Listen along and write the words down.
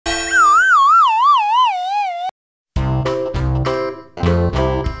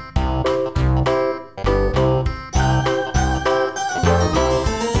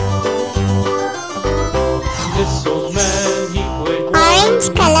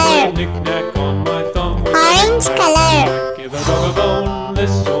knick-knack on my thumb. Orange color. Give a dog a bone,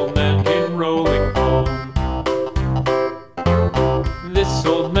 this old man came rolling home. This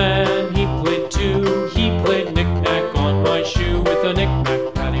old man, he played too. He played knick-knack on my shoe. With a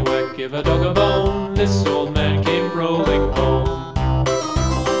knick-knack, paddywhack, give a dog a bone, this old man came rolling home.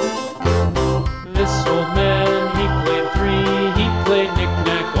 This old man, he played three. He played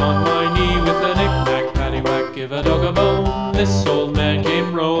knick-knack on my knee. With a knick-knack, paddywhack, give a dog a bone, this old man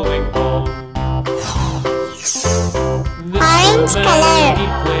came rolling home. Orange color. He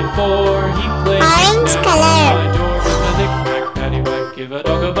played four. He played Orange knick-knack color. on my door. With a knick-knack, paddywhack, give a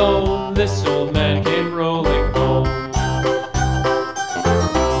dog a bone, this old man came rolling home.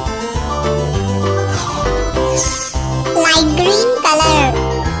 Light green color.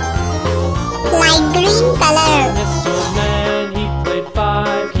 Light green color. This old man, he played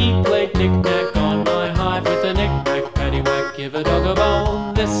five. He played knick-knack on my hive. With a knick-knack, paddywhack, give a dog a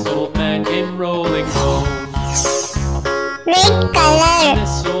bone, this old man came rolling home. Red color.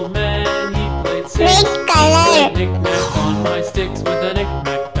 This old man, he played six. Red color. He played knick-knack on my sticks. With a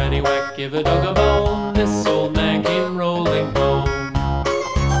knick-knack, paddywhack, give a dog a bone, this old man came rolling home.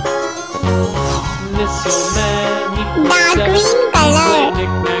 This old man, he played Dark seven. green color. He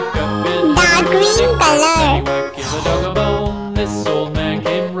played knick-knack up in Dark heaven. green Knick-knack, color. paddywhack, give a dog a bone, this old man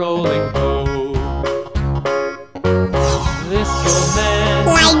came rolling home. This old man,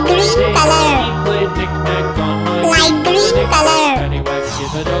 Light he green played eight. color. He played knick-knack on my Light knee. green Knick-knack, color. paddywhack,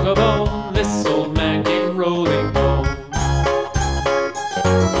 give a dog a bone, this old man came rolling home.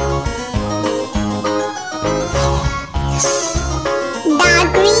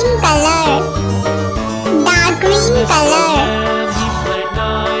 Dark green color. Dark green This old color. man, he played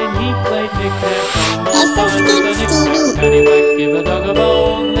nine. He played knick-knack on my sskidstv. paddywhack, give a dog a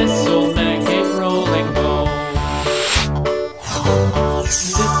bone, this old man came rolling home.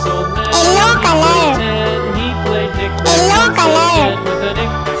 This old man, Yellow he color. played 10. He played knick-knack Yellow on my color. bed. With a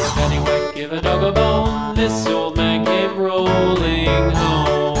knick-knack, paddywhack, give a dog a bone, this old man came rolling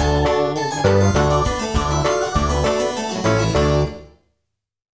home.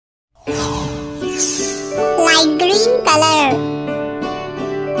 Light green color.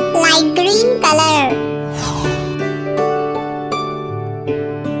 Light green color.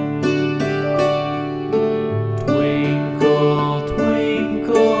 Twinkle,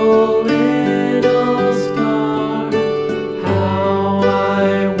 twinkle,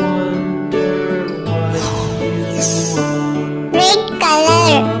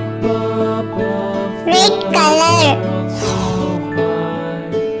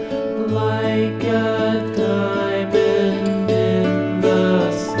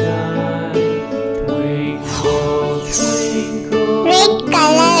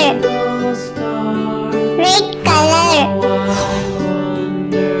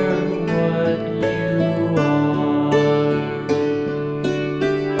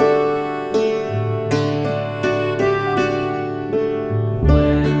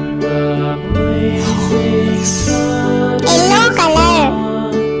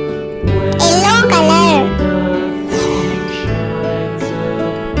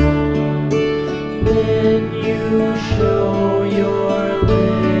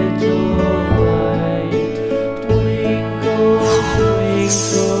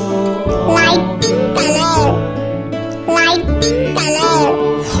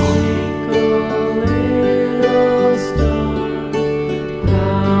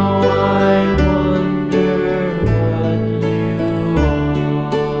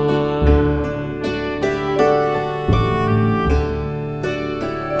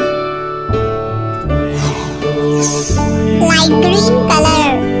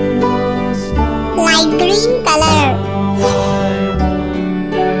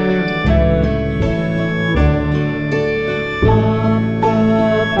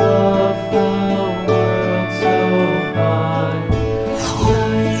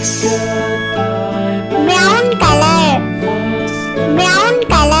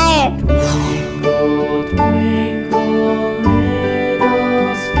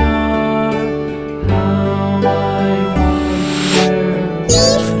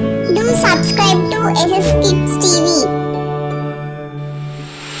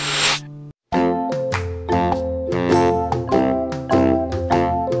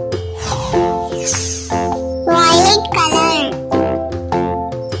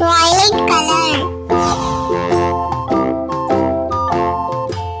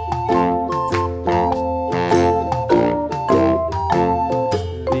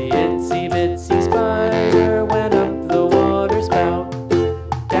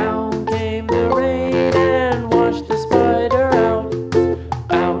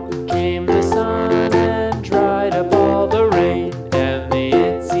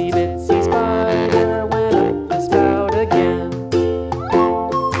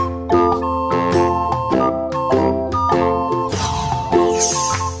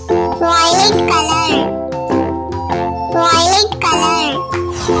 violet color,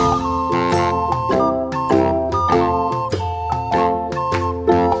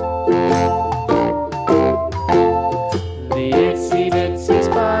 The itsy bitsy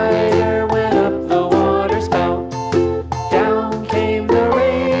spider went up the water spout. Down came the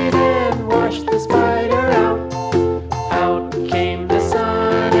rain and washed the spider out. Out came the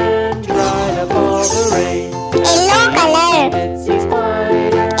sun and dried up all the rain. yellow color, Itsy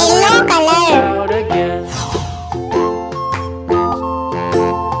spider yellow color, out again.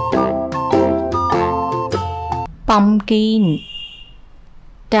 pumpkin,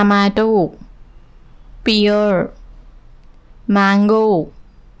 tomato, pear, mango,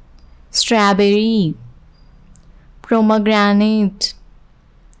 strawberry, pomegranate,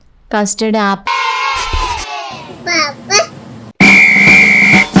 custard apple.